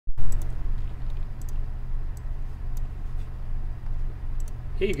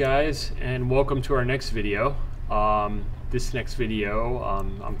Hey guys, and welcome to our next video. This next video,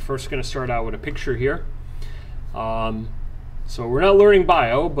 I'm first going to start out with a picture here. So we're not learning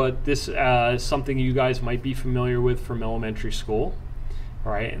bio, but this is something you guys might be familiar with from elementary school.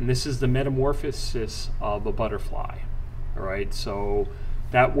 All right, and this is the metamorphosis of a butterfly. All right, so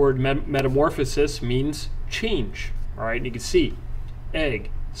that word metamorphosis means change. All right, and you can see egg,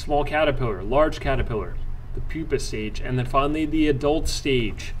 small caterpillar, large caterpillar, the pupa stage, and then finally the adult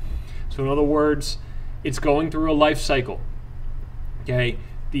stage. So in other words, it's going through a life cycle. Okay,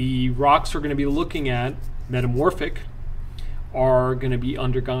 the rocks we're going to be looking at, metamorphic, are going to be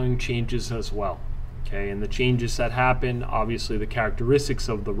undergoing changes as well. Okay, and the changes that happen, obviously the characteristics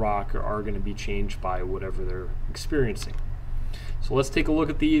of the rock are going to be changed by whatever they're experiencing. So let's take a look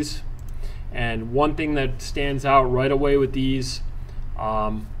at these. And one thing that stands out right away with these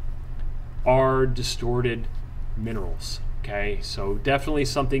are distorted minerals. Okay, so definitely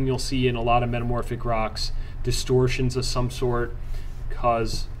something you'll see in a lot of metamorphic rocks, distortions of some sort,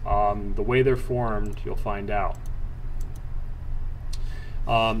 because the way they're formed, you'll find out.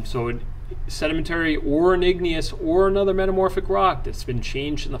 So sedimentary or an igneous or another metamorphic rock that's been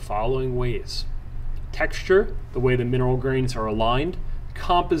changed in the following ways: texture, the way the mineral grains are aligned;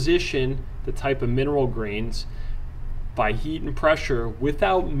 composition, the type of mineral grains, by heat and pressure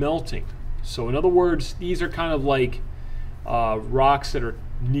without melting. So in other words, these are kind of like rocks that are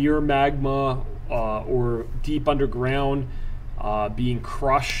near magma or deep underground, being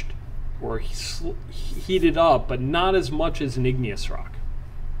crushed or heated up, but not as much as an igneous rock.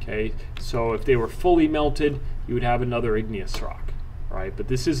 Okay, so if they were fully melted, you would have another igneous rock, right? But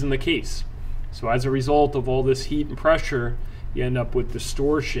this isn't the case. So as a result of all this heat and pressure, you end up with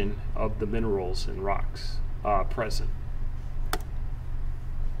distortion of the minerals and rocks present.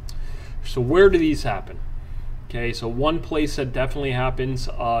 So where do these happen? Okay, so one place that definitely happens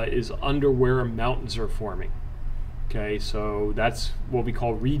is under where mountains are forming. Okay, so that's what we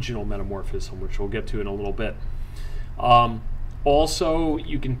call regional metamorphism, which we'll get to in a little bit. Also,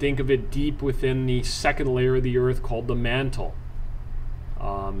 you can think of it deep within the second layer of the earth called the mantle.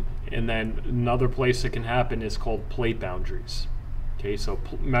 And then another place that can happen is called plate boundaries. Okay, so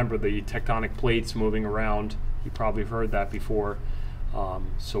remember the tectonic plates moving around. You probably have heard that before.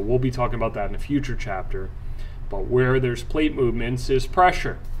 So we'll be talking about that in a future chapter. But where there's plate movements is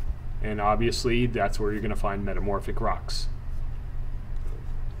pressure. And obviously that's where you're going to find metamorphic rocks.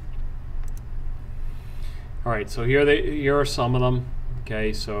 All right, so here are some of them.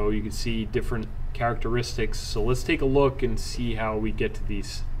 Okay, so you can see different characteristics. So let's take a look and see how we get to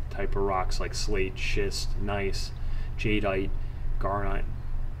these type of rocks like slate, schist, gneiss, jadeite, garnet,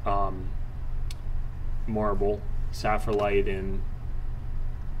 marble, sapphirite, and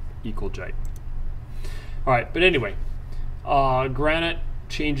equalgite. All right, but anyway, granite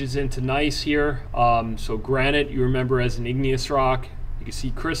changes into gneiss here. So granite, you remember as an igneous rock. You can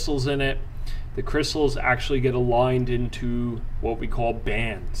see crystals in it. The crystals actually get aligned into what we call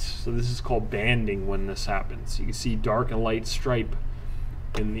bands. So this is called banding when this happens. You can see dark and light stripe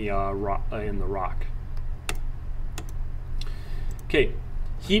in the rock. Okay,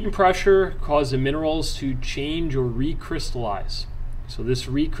 heat and pressure cause the minerals to change or recrystallize. So this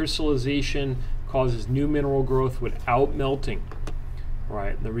recrystallization causes new mineral growth without melting.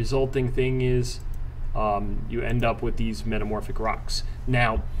 Right, the resulting thing is you end up with these metamorphic rocks.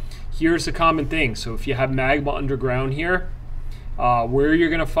 Now, here's a common thing. So if you have magma underground here, where you're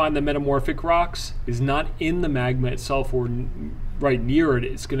going to find the metamorphic rocks is not in the magma itself or right near it.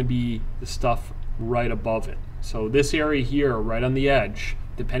 It's going to be the stuff right above it. So this area here, right on the edge,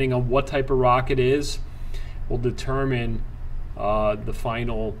 depending on what type of rock it is, will determine the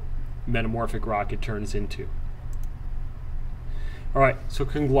final metamorphic rock it turns into. All right, so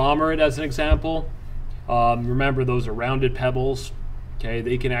conglomerate as an example. Remember, those are rounded pebbles. Okay,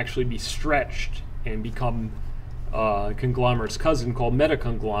 they can actually be stretched and become conglomerate's cousin called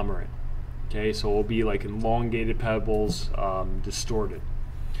metaconglomerate. Okay, so it will be like elongated pebbles, distorted.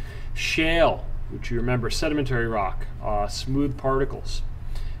 Shale, which you remember, sedimentary rock, smooth particles,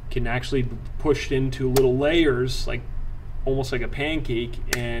 can actually be pushed into little layers, like almost like a pancake,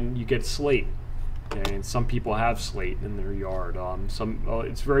 and you get slate. Okay, and some people have slate in their yard.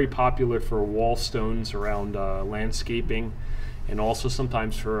 It's very popular for wall stones around landscaping, and also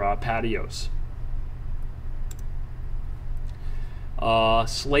sometimes for patios.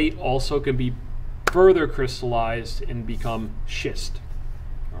 Slate also can be further crystallized and become schist.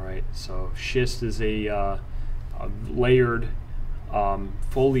 All right, so schist is a layered,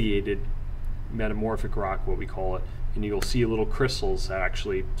 foliated metamorphic rock, what we call it, and you'll see little crystals that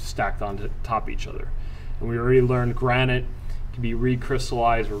actually stacked on top of each other. And we already learned granite can be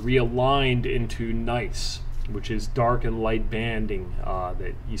recrystallized or realigned into gneiss, which is dark and light banding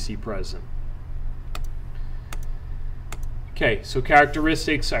that you see present. Okay, so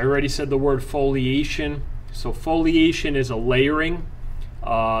characteristics, I already said the word foliation. So foliation is a layering.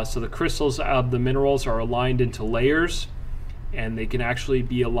 So the crystals of the minerals are aligned into layers, and they can actually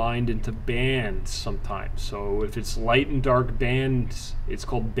be aligned into bands sometimes. So if it's light and dark bands, it's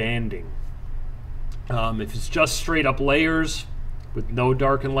called banding. If it's just straight up layers with no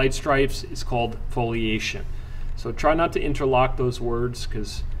dark and light stripes, it's called foliation. So try not to interlock those words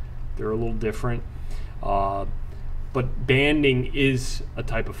because they're a little different. But banding is a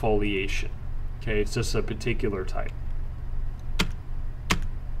type of foliation. Okay, it's just a particular type.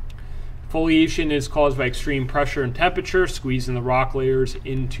 Foliation is caused by extreme pressure and temperature, squeezing the rock layers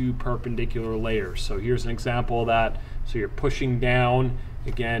into perpendicular layers. So here's an example of that. So you're pushing down,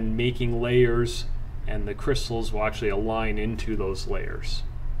 again, making layers, and the crystals will actually align into those layers.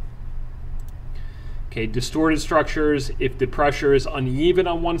 Okay, distorted structures, if the pressure is uneven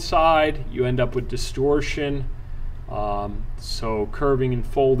on one side, you end up with distortion. So curving and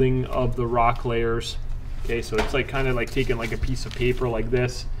folding of the rock layers. Okay, so it's like kind of like taking like a piece of paper like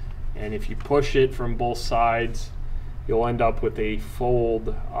this, and if you push it from both sides, you'll end up with a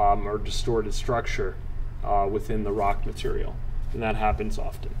fold or distorted structure within the rock material, and that happens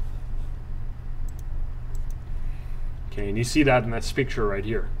often. Okay, and you see that in this picture right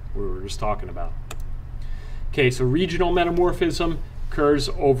here we were just talking about. Okay, so regional metamorphism occurs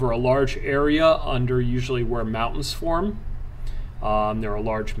over a large area under usually where mountains form. There are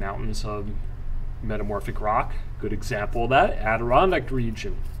large mountains of metamorphic rock. Good example of that, Adirondack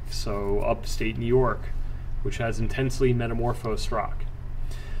region, so upstate New York, which has intensely metamorphosed rock.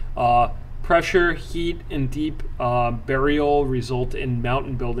 Pressure, heat, and deep burial result in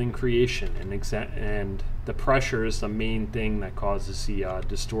mountain building creation, and the pressure is the main thing that causes the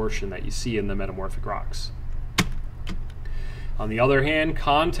distortion that you see in the metamorphic rocks. On the other hand,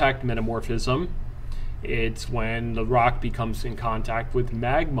 contact metamorphism, it's when the rock becomes in contact with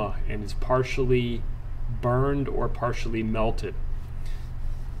magma and is partially burned or partially melted.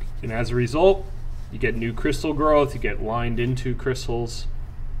 And as a result, you get new crystal growth, you get lined into crystals,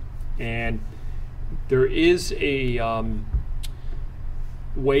 and there is a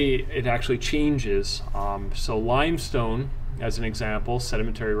way it actually changes. So limestone, as an example,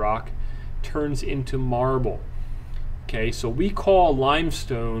 sedimentary rock, turns into marble. Okay, so we call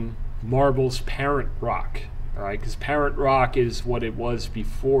limestone marble's parent rock, all right, because parent rock is what it was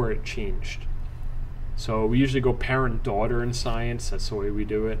before it changed. So we usually go parent-daughter in science, that's the way we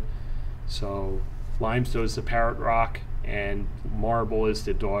do it. So limestone is the parent rock, and marble is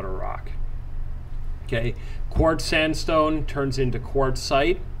the daughter rock. Okay, quartz sandstone turns into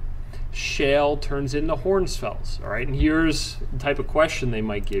quartzite. Shale turns into hornfels, all right, and here's the type of question they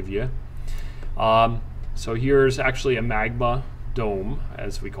might give you. So here's actually a magma dome,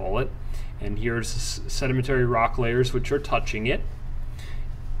 as we call it, and here's sedimentary rock layers which are touching it.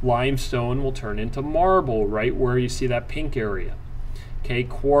 Limestone will turn into marble right where you see that pink area. Okay,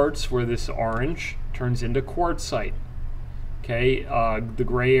 quartz, where this orange, turns into quartzite. Okay, the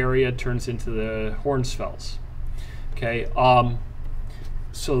gray area turns into the hornfels. Okay,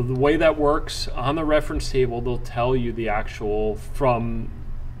 so the way that works, on the reference table they'll tell you the actual from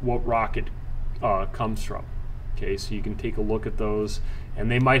what rock it comes from. Okay, so you can take a look at those,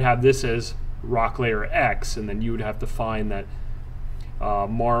 and they might have this as rock layer X, and then you would have to find that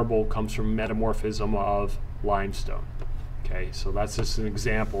marble comes from metamorphism of limestone. Okay, so that's just an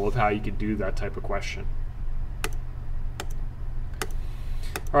example of how you could do that type of question.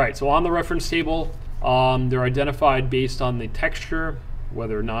 All right, so on the reference table, they're identified based on the texture,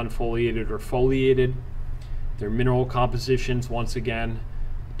 whether non-foliated or foliated, their mineral compositions, once again,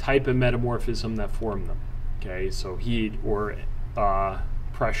 type of metamorphism that form them. Okay, so heat or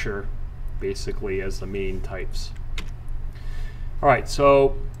pressure basically as the main types. All right,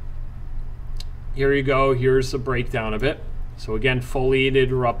 so here you go. Here's the breakdown of it. So again,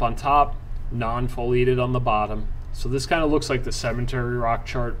 foliated are up on top, non-foliated on the bottom. So this kind of looks like the sedimentary rock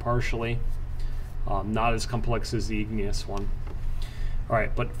chart partially, not as complex as the igneous one. All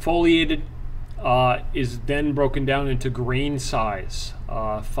right, but foliated is then broken down into grain size,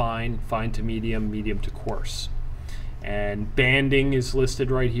 fine, fine to medium, medium to coarse. And banding is listed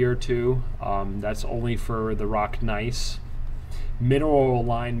right here too. That's only for the rock gneiss. Mineral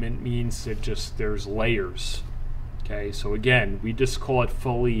alignment means that just there's layers. Okay, so again, we just call it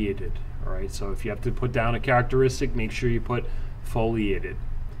foliated. All right, so if you have to put down a characteristic, make sure you put foliated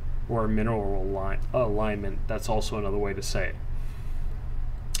or mineral alignment. That's also another way to say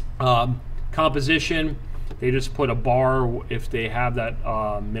it. Composition, They just put a bar if they have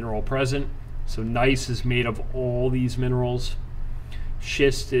that mineral present. So gneiss is made of all these minerals.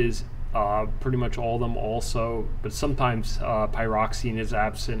 Schist is pretty much all of them also, but sometimes pyroxene is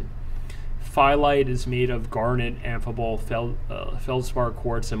absent. Phyllite is made of garnet, amphibole, feldspar,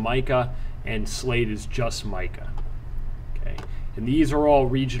 quartz, and mica, and slate is just mica. Okay, and these are all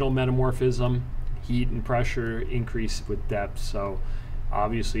regional metamorphism. Heat and pressure increase with depth. So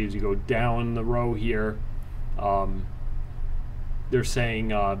obviously, as you go down the row here, they're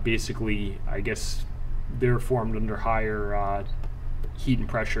saying basically, I guess, they're formed under higher heat and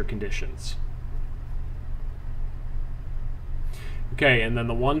pressure conditions. Okay, and then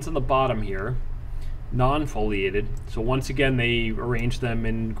the ones on the bottom here, non-foliated. So once again, they arrange them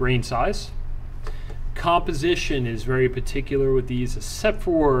in grain size. Composition is very particular with these, except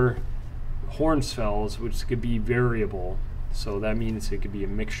for hornfels, which could be variable. So that means it could be a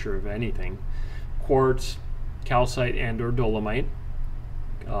mixture of anything. Quartz, calcite, and or dolomite.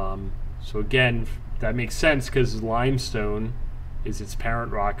 So again, that makes sense because limestone is its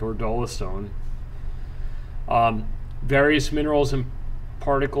parent rock, or dolostone. Various minerals and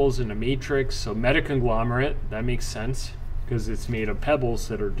particles in a matrix. So metaconglomerate, that makes sense because it's made of pebbles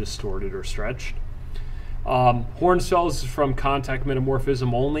that are distorted or stretched. Hornfels is from contact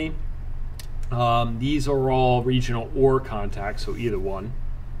metamorphism only. These are all regional or contact, so either one.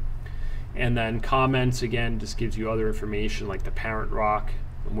 And then comments, again, just gives you other information like the parent rock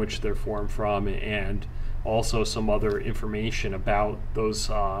in which they're formed from, and also some other information about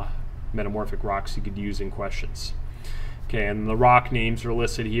those metamorphic rocks you could use in questions. Okay, and the rock names are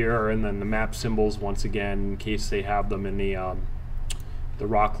listed here, and then the map symbols once again in case they have them in the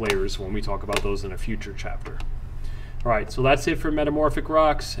rock layers when we talk about those in a future chapter. All right, so that's it for metamorphic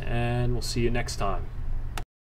rocks, and we'll see you next time.